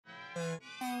In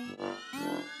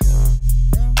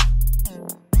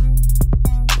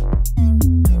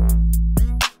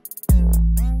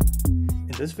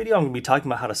this video, I'm going to be talking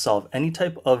about how to solve any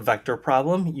type of vector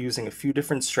problem using a few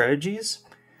different strategies.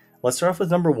 Let's start off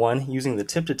with number one, using the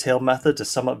tip to tail method to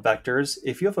sum up vectors.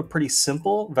 If you have a pretty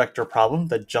simple vector problem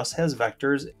that just has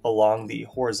vectors along the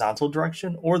horizontal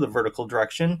direction or the vertical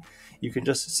direction, you can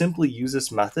just simply use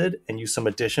this method and use some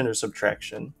addition or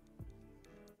subtraction.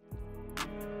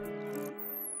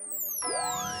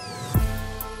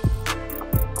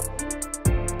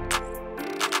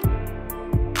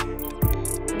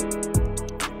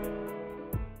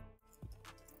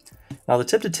 Now the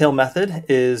tip to tail method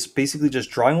is basically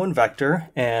just drawing one vector,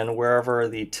 and wherever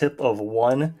the tip of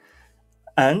one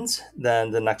ends,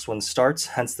 then the next one starts,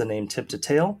 hence the name tip to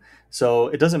tail. So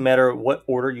it doesn't matter what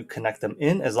order you connect them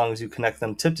in, as long as you connect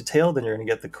them tip to tail, then you're going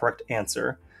to get the correct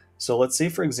answer. So let's say,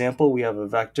 for example, we have a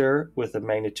vector with a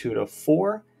magnitude of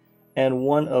 4 and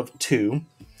one of 2.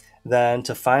 Then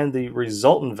to find the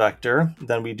resultant vector,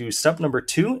 then we do step number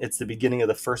 2. It's the beginning of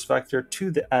the first vector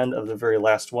to the end of the very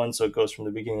last one. So it goes from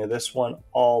the beginning of this one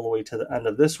all the way to the end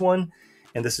of this one.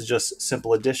 And this is just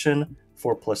simple addition,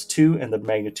 4 plus 2, and the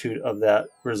magnitude of that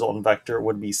resultant vector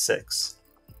would be 6.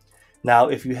 Now,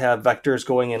 if you have vectors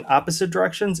going in opposite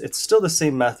directions, it's still the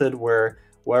same method where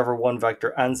wherever one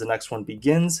vector ends, the next one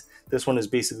begins. This one is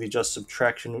basically just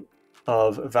subtraction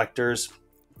of vectors.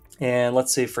 And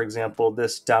let's say, for example,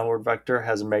 this downward vector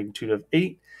has a magnitude of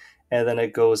 8, and then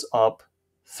it goes up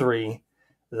 3.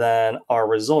 Then our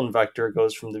resultant vector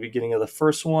goes from the beginning of the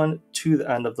first one to the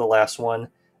end of the last one.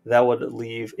 That would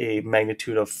leave a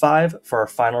magnitude of 5 for our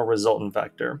final resultant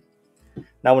vector.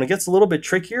 Now, when it gets a little bit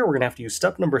trickier, we're going to have to use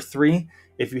step number 3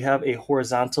 if you have a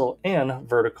horizontal and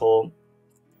vertical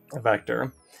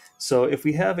vector. So if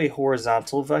we have a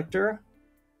horizontal vector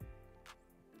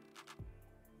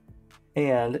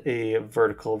and a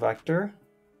vertical vector,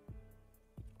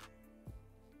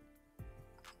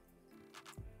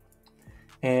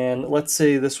 and let's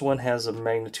say this one has a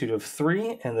magnitude of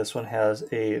 3 and this one has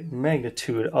a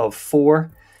magnitude of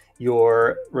 4,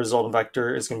 your resultant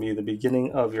vector is going to be the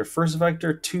beginning of your first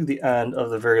vector to the end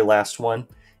of the very last one.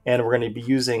 And we're going to be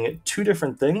using two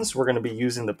different things. We're going to be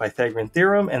using the Pythagorean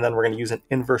theorem, and then we're going to use an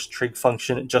inverse trig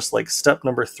function, just like step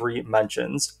number 3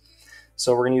 mentions.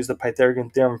 So we're going to use the Pythagorean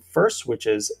theorem first, which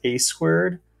is a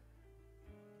squared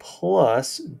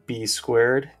plus b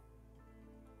squared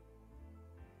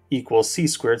equals c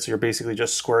squared. So you're basically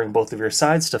just squaring both of your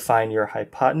sides to find your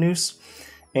hypotenuse.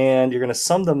 And you're going to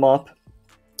sum them up.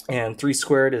 And 3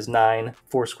 squared is 9,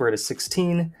 4 squared is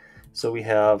 16. So we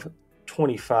have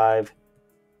 25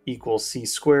 equals c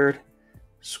squared.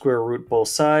 Square root both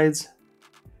sides.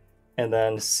 And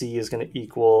then c is going to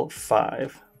equal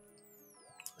 5.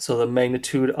 So the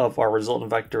magnitude of our resultant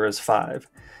vector is 5.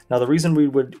 Now the reason we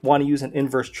would want to use an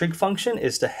inverse trig function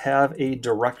is to have a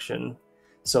direction.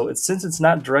 So since it's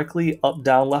not directly up,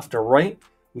 down, left, or right,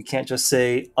 we can't just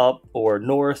say up or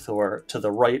north or to the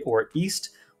right or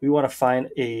east. We want to find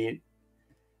a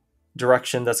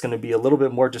direction that's going to be a little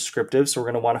bit more descriptive. So we're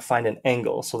going to want to find an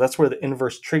angle. So that's where the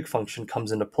inverse trig function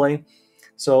comes into play.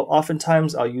 So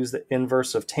oftentimes I'll use the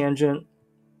inverse of tangent,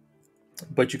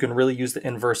 but you can really use the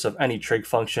inverse of any trig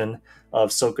function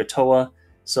of SOHCAHTOA.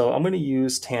 So I'm going to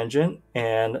use tangent,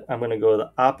 and I'm going to go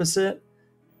the opposite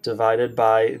divided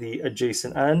by the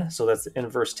adjacent end. So that's the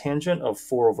inverse tangent of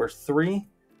 4 over 3.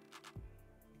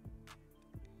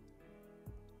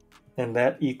 And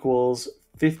that equals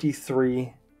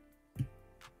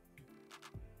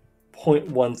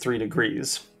 53.13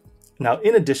 degrees. Now,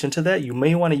 in addition to that, you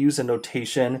may want to use a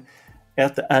notation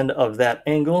at the end of that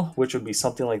angle, which would be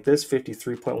something like this: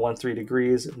 53.13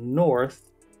 degrees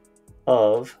north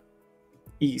of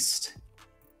east.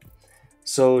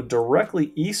 So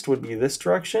directly east would be this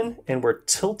direction, and we're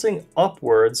tilting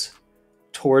upwards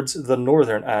towards the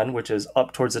northern end, which is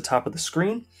up towards the top of the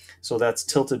screen. So that's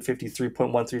tilted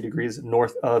 53.13 degrees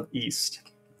north of east.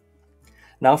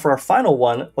 Now for our final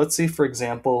one, let's say, for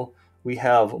example, we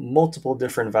have multiple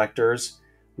different vectors.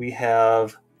 We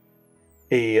have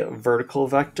a vertical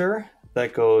vector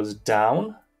that goes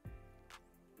down,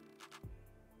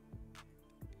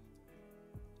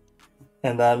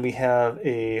 and then we have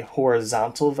a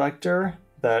horizontal vector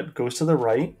that goes to the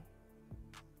right,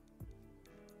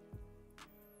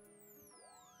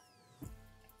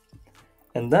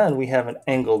 and then we have an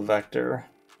angled vector.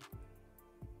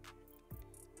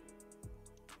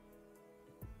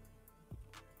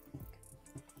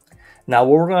 Now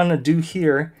what we're going to do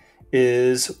here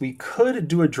is we could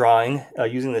do a drawing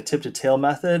using the tip to tail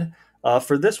method.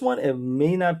 For this one, it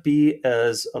may not be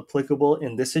as applicable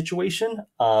in this situation.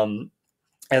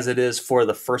 as it is for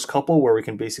the first couple where we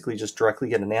can basically just directly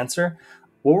get an answer.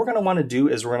 What we're going to want to do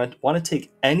is we're going to want to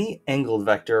take any angled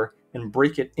vector and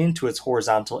break it into its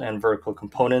horizontal and vertical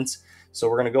components. So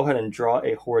we're going to go ahead and draw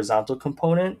a horizontal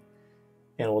component,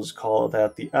 and we'll just call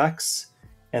that the x.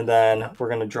 And then we're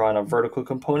going to draw in a vertical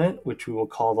component, which we will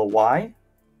call the y.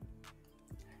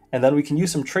 And then we can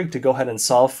use some trig to go ahead and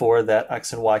solve for that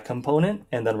x and y component.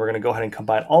 And then we're going to go ahead and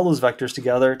combine all those vectors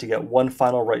together to get one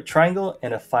final right triangle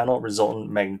and a final resultant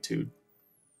magnitude.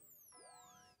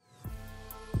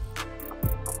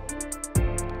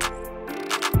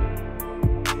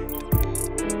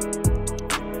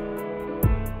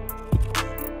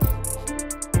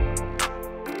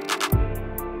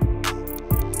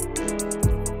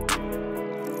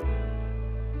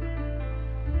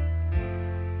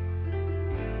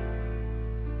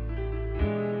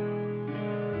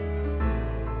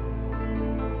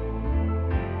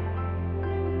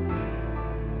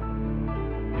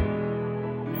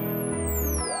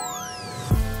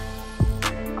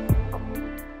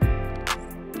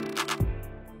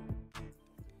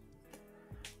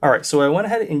 All right, so I went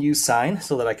ahead and used sine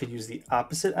so that I could use the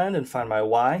opposite end and find my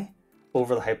y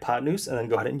over the hypotenuse, and then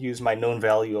go ahead and use my known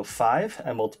value of 5.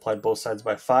 I multiplied both sides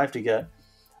by 5 to get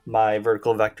my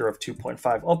vertical vector of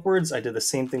 2.5 upwards. I did the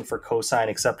same thing for cosine,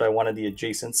 except I wanted the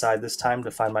adjacent side this time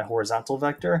to find my horizontal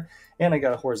vector, and I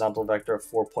got a horizontal vector of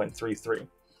 4.33.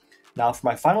 Now for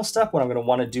my final step, what I'm going to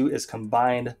want to do is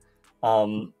combine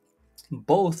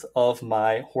both of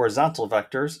my horizontal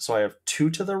vectors. So I have 2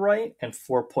 to the right and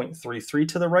 4.33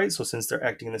 to the right. So since they're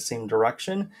acting in the same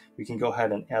direction, we can go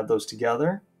ahead and add those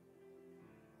together.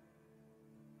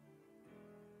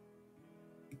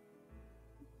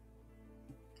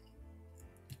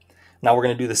 Now we're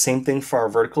going to do the same thing for our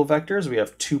vertical vectors. We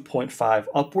have 2.5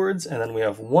 upwards, and then we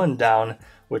have 1 down,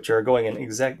 which are going in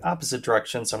exact opposite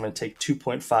direction. So I'm going to take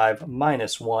 2.5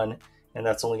 minus 1, and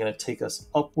that's only going to take us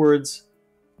upwards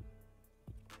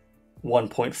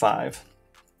 1.5.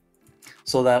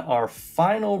 So that our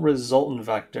final resultant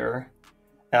vector,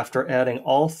 after adding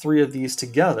all 3 of these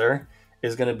together,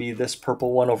 is going to be this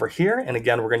purple one over here. And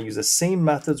again, we're going to use the same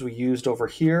methods we used over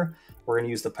here. We're going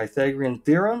to use the Pythagorean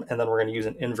theorem, and then we're going to use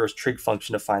an inverse trig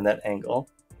function to find that angle.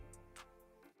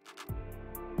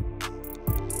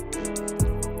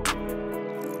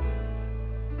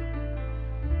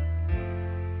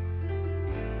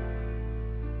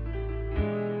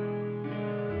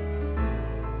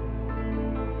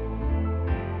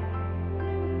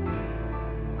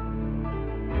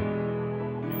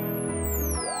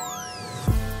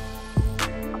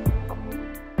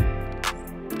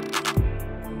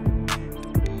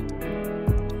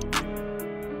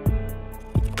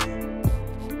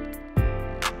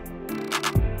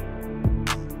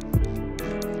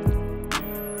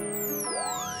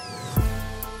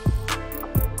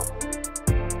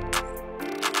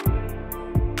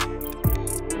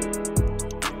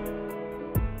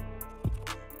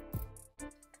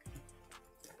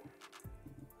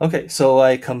 Okay, so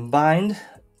I combined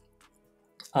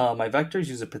my vectors,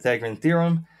 use the Pythagorean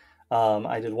theorem.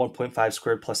 I did 1.5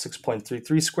 squared plus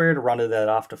 6.33 squared, rounded that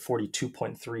off to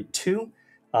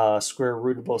 42.32. Square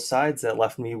rooted both sides. That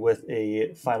left me with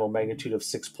a final magnitude of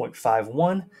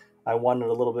 6.51. I wanted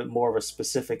a little bit more of a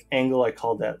specific angle. I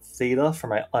called that theta for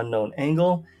my unknown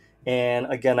angle.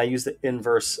 And again, I used the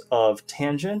inverse of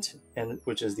tangent,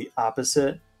 which is the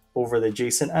opposite over the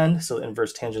adjacent end. So the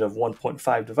inverse tangent of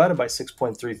 1.5 divided by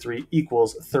 6.33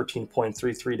 equals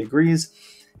 13.33 degrees.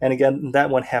 And again, that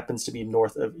one happens to be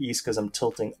north of east because I'm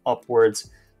tilting upwards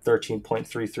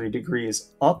 13.33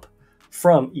 degrees up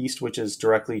from east, which is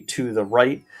directly to the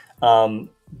right.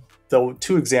 The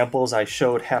 2 examples I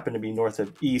showed happen to be north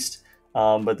of east,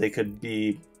 but they could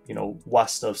be,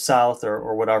 west of south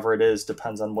or whatever it is,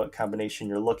 depends on what combination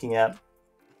you're looking at.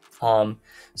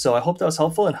 So I hope that was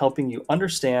helpful in helping you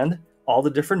understand all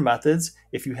the different methods.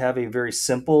 If you have a very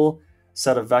simple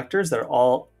set of vectors that are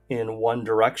all in one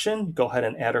direction, go ahead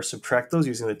and add or subtract those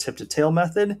using the tip to tail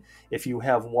method. If you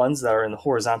have ones that are in the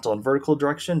horizontal and vertical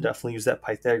direction, definitely use that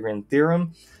Pythagorean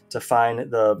theorem to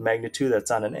find the magnitude that's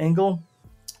on an angle.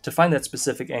 To find that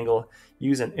specific angle,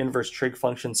 use an inverse trig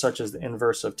function such as the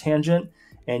inverse of tangent.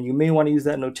 And you may want to use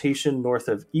that notation north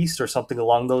of east or something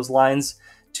along those lines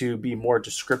to be more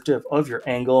descriptive of your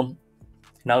angle.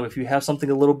 Now, if you have something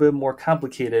a little bit more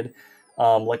complicated,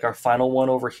 like our final one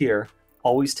over here,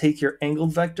 always take your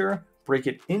angled vector, break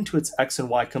it into its x and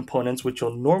y components, which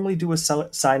you'll normally do with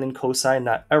sine and cosine,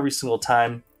 not every single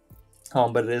time,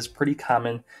 but it is pretty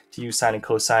common to use sine and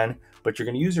cosine. But you're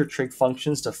going to use your trig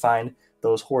functions to find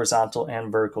those horizontal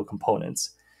and vertical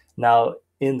components. Now,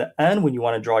 In the end, when you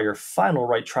want to draw your final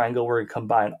right triangle, we're going to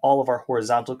combine all of our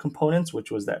horizontal components, which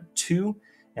was that 2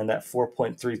 and that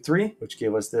 4.33, which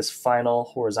gave us this final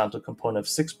horizontal component of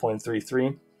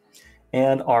 6.33,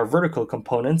 and our vertical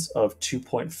components of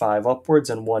 2.5 upwards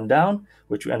and 1 down,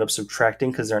 which we end up subtracting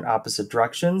because they're in opposite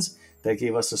directions. That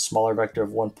gave us a smaller vector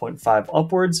of 1.5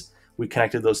 upwards. We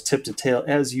connected those tip to tail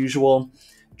as usual,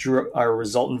 drew our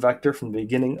resultant vector from the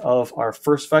beginning of our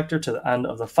first vector to the end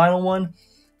of the final one,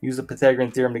 use the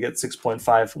Pythagorean theorem to get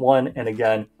 6.51, and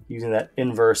again, using that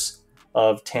inverse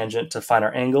of tangent to find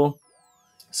our angle.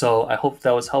 So I hope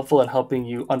that was helpful in helping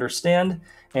you understand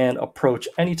and approach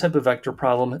any type of vector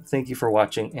problem. Thank you for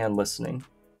watching and listening.